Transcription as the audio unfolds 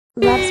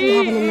Loves, we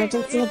have an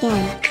emergency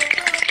again.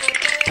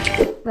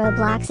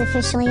 Roblox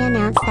officially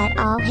announced that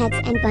all heads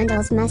and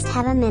bundles must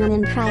have a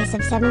minimum price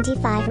of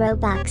 75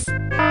 Robux.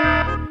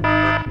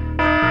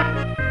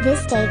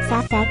 This takes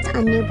effect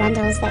on new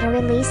bundles that are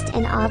released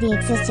and all the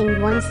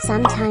existing ones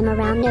sometime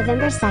around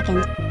November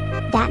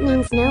 2nd. That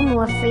means no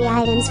more free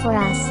items for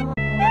us.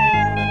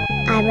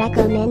 I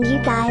recommend you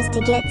guys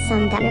to get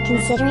some that you're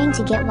considering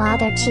to get while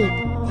they're cheap.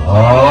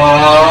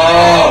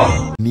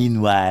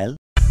 Meanwhile,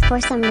 for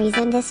some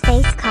reason this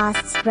face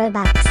costs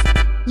Robux.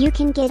 You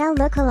can get a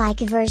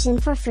lookalike version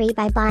for free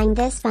by buying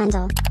this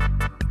bundle.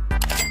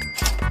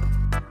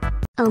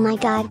 Oh my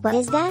god, what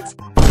is that?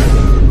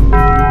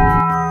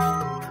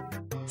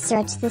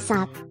 Search this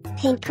up.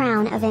 Pink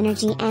crown of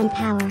energy and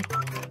power.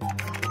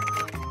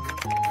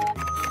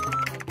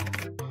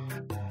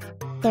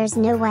 There's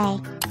no way.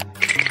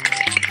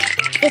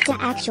 It's an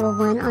actual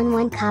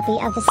one-on-one copy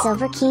of the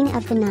Silver King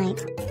of the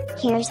Night.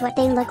 Here's what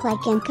they look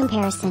like in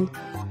comparison.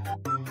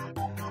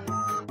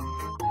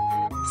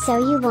 So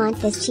you want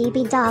this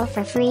chibi doll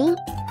for free?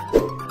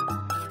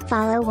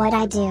 Follow what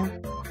I do.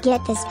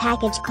 Get this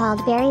package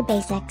called Berry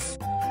Basics.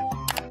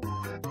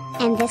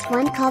 And this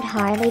one called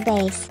Harley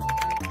Base.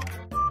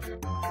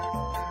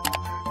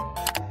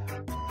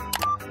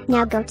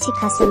 Now go to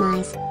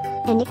Customize.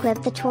 And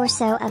equip the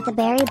torso of the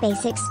Berry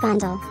Basics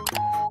bundle.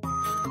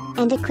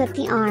 And equip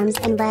the arms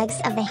and legs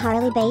of the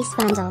Harley Base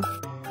bundle.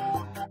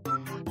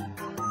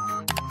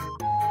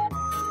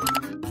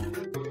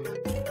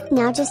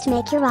 Now just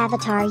make your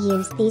avatar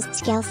use these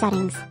scale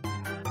settings.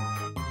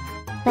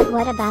 But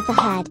what about the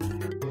head?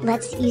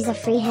 Let's use a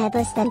free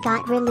headless that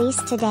got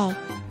released today.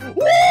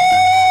 woo!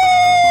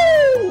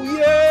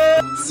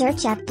 Yeah!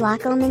 Search up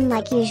Blockelman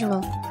like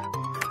usual.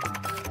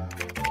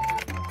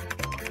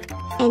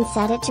 And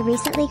set it to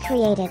recently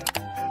created.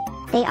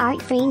 They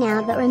aren't free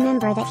now, but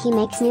remember that he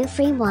makes new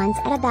free ones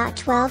at about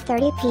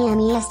 12:30 PM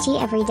EST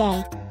every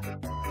day.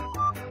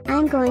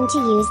 I'm going to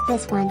use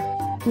this one.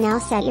 Now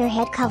set your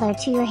head color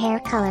to your hair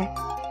color.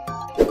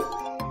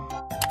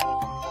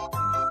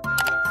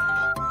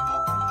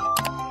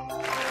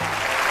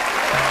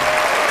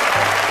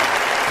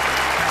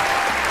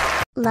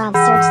 Love,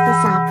 search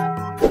this up.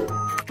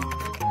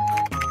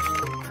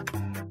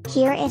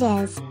 Here it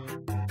is.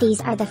 These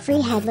are the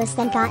free headless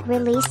that got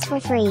released for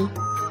free.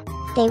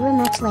 They were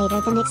much later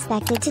than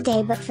expected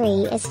today, but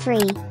free is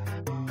free.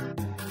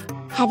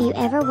 Have you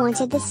ever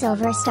wanted the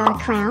silver star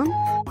crown?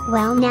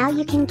 Well, now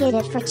you can get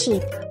it for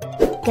cheap.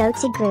 Go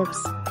to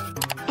groups.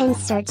 And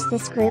search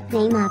this group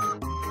name up.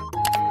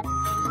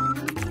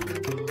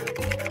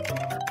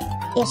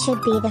 It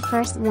should be the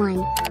first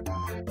one.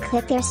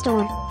 Click their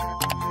store.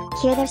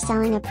 Here they're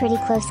selling a pretty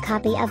close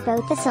copy of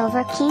both the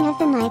Silver King of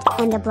the Night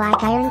and the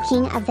Black Iron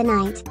King of the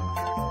Night.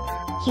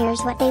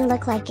 Here's what they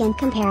look like in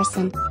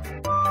comparison.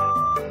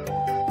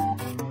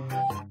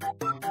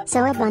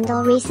 So a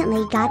bundle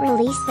recently got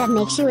released that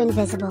makes you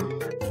invisible.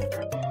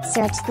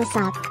 Search this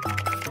up.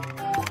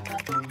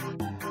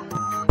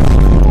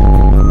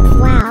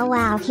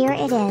 Wow, here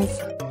it is.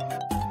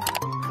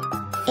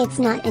 It's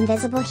not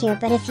invisible here,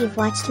 but if you've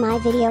watched my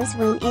videos,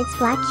 when it's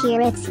black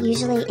here it's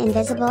usually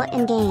invisible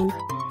in game.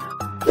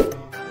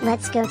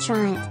 Let's go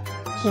try it.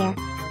 Here.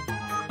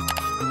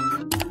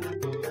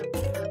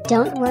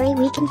 Don't worry,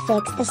 we can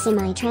fix the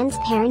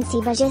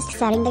semi-transparency by just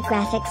setting the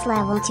graphics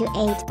level to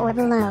 8 or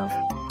below.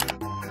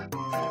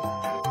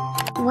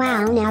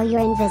 Wow, now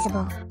you're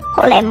invisible.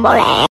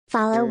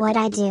 Follow what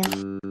I do.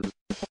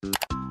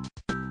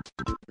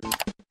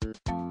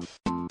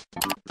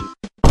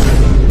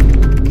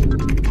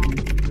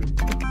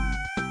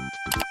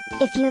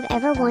 If you've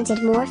ever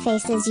wanted more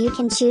faces, you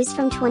can choose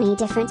from 20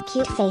 different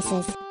cute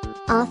faces.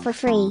 All for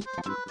free.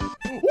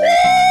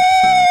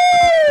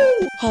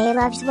 Hey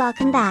loves,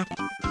 welcome back.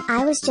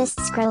 I was just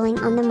scrolling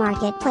on the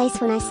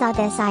marketplace when I saw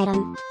this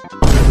item.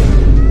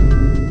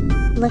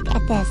 Look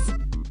at this.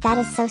 That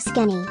is so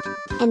skinny.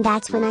 And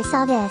that's when I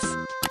saw this.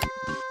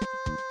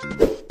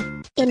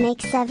 It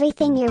makes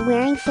everything you're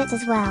wearing fit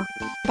as well.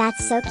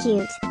 That's so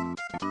cute.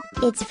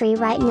 It's free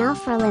right now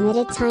for a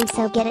limited time,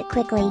 so get it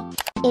quickly.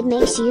 It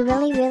makes you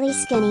really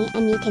skinny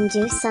and you can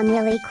do some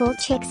really cool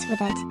tricks with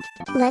it.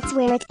 Let's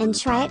wear it and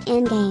try it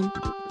in game.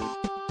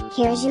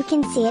 Here, as you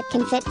can see, it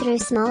can fit through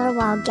smaller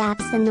wall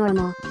gaps than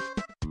normal.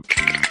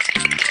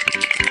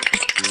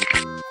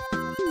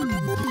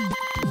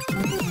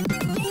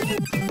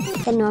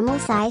 The normal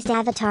sized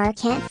avatar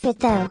can't fit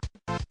though.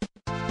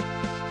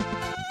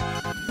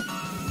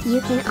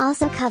 You can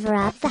also cover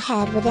up the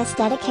head with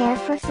aesthetic hair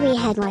for free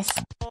headless.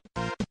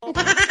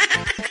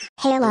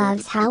 Hey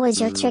loves, how was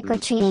your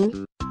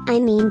trick-or-treating? I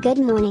mean, good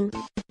morning.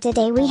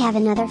 Today we have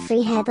another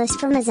free headless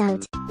from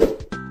Azote.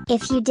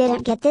 If you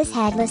didn't get this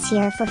headless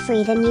here for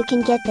free, then you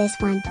can get this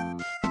one.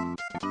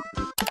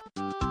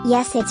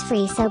 Yes, it's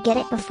free, so get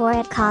it before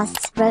it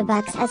costs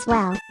Robux as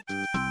well.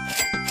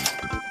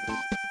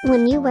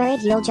 When you wear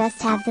it, you'll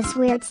just have this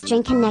weird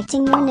string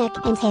connecting your neck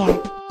and hair.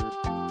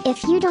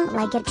 If you don't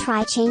like it,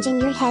 try changing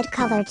your head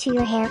color to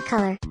your hair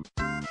color.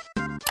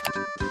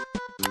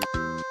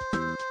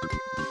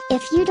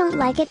 If you don't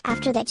like it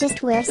after that,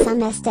 just wear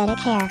some aesthetic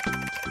hair.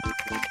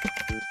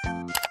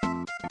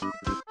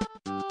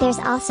 There's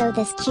also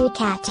this cute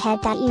cat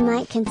head that you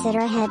might consider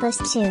a headless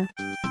too.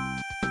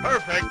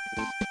 Perfect!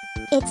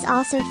 It's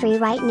also free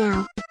right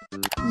now.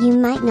 You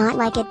might not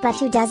like it, but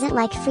who doesn't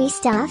like free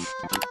stuff?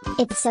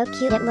 It's so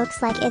cute, it looks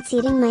like it's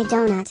eating my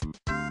donut.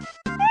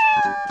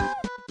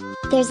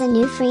 There's a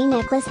new free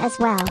necklace as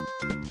well.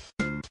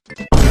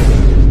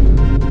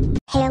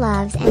 Hey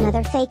loves, and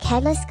other fake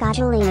headless got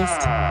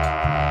released.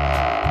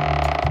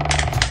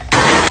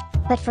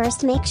 But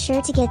first, make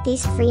sure to get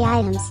these free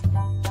items.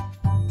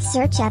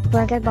 Search up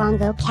Burger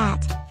Bongo Cat.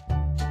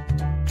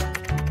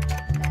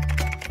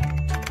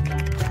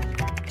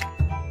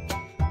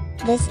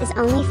 This is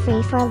only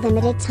free for a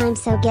limited time,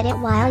 so get it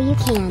while you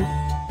can.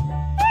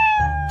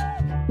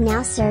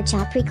 Now search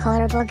up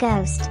Recolorable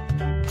Ghost.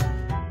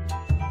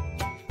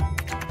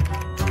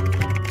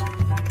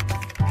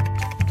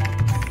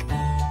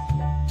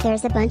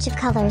 There's a bunch of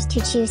colors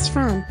to choose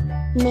from.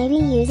 Maybe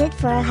use it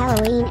for a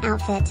Halloween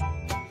outfit.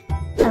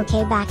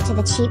 Okay, back to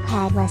the cheap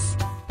headless.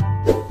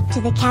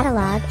 To the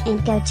catalog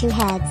and go to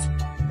heads.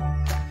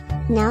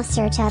 Now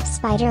search up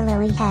Spider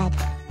Lily head.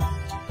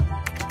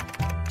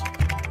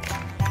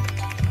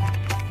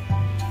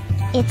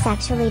 It's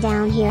actually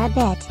down here a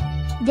bit.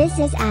 This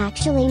is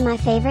actually my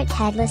favorite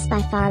headless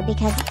by far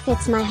because it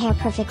fits my hair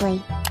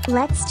perfectly.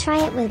 Let's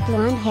try it with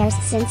blonde hairs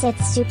since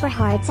it's super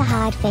hard to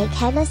hide fake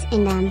headless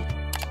in them.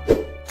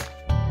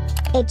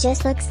 It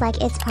just looks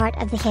like it's part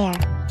of the hair.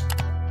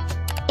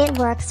 It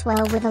works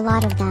well with a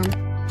lot of them.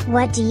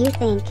 What do you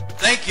think?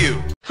 Thank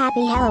you!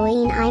 Happy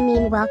Halloween, I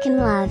mean welcome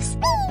loves.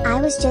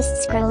 I was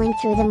just scrolling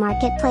through the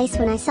marketplace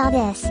when I saw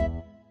this.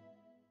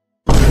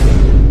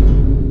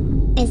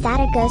 Is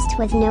that a ghost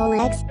with no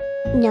legs?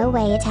 No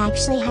way, it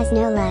actually has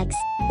no legs.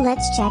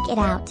 Let's check it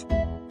out.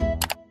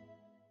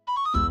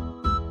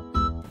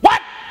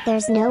 What?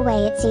 There's no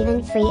way it's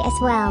even free as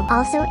well.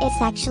 Also,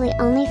 it's actually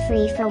only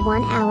free for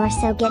 1 hour,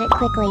 so get it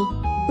quickly.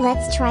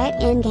 Let's try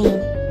it in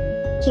game.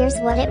 Here's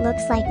what it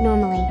looks like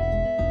normally.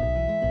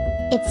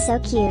 It's so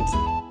cute.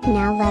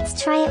 Now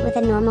let's try it with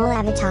a normal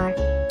avatar.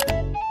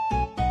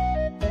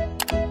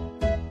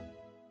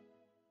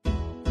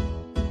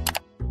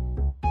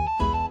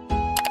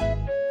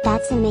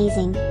 That's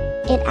amazing.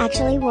 It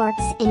actually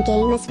works in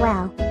game as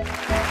well.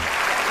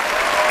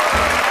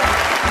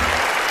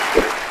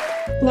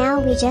 Now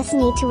we just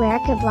need to wear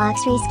korblox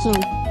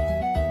reskin.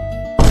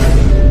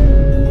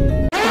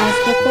 Guys,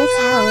 get this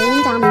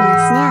Halloween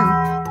dominus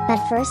now.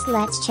 But first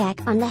let's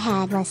check on the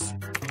headless.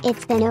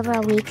 It's been over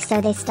a week,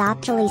 so they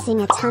stopped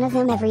releasing a ton of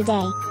them every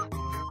day.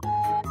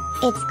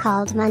 It's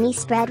called Money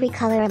Spread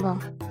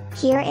Recolorable.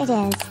 Here it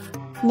is.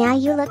 Now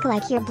you look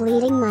like you're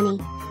bleeding money.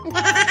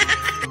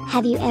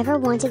 Have you ever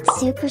wanted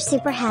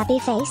super happy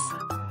face?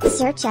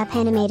 Search up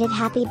animated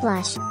happy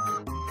blush.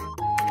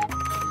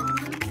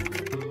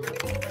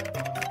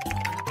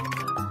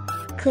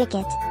 Click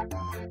it.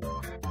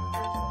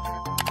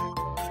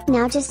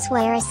 Now just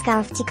wear a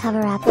scarf to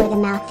cover up where the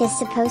mouth is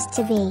supposed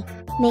to be.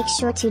 Make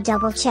sure to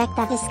double check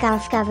that the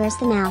scarf covers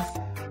the mouth.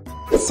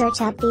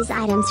 Search up these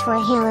items for a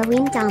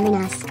Halloween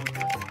dominus.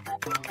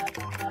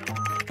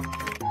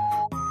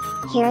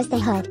 Here's the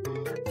hood.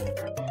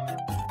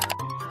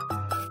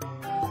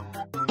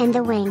 And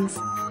the wings.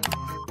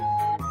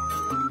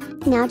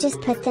 Now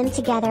just put them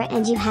together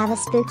and you have a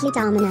spooky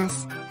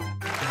dominus.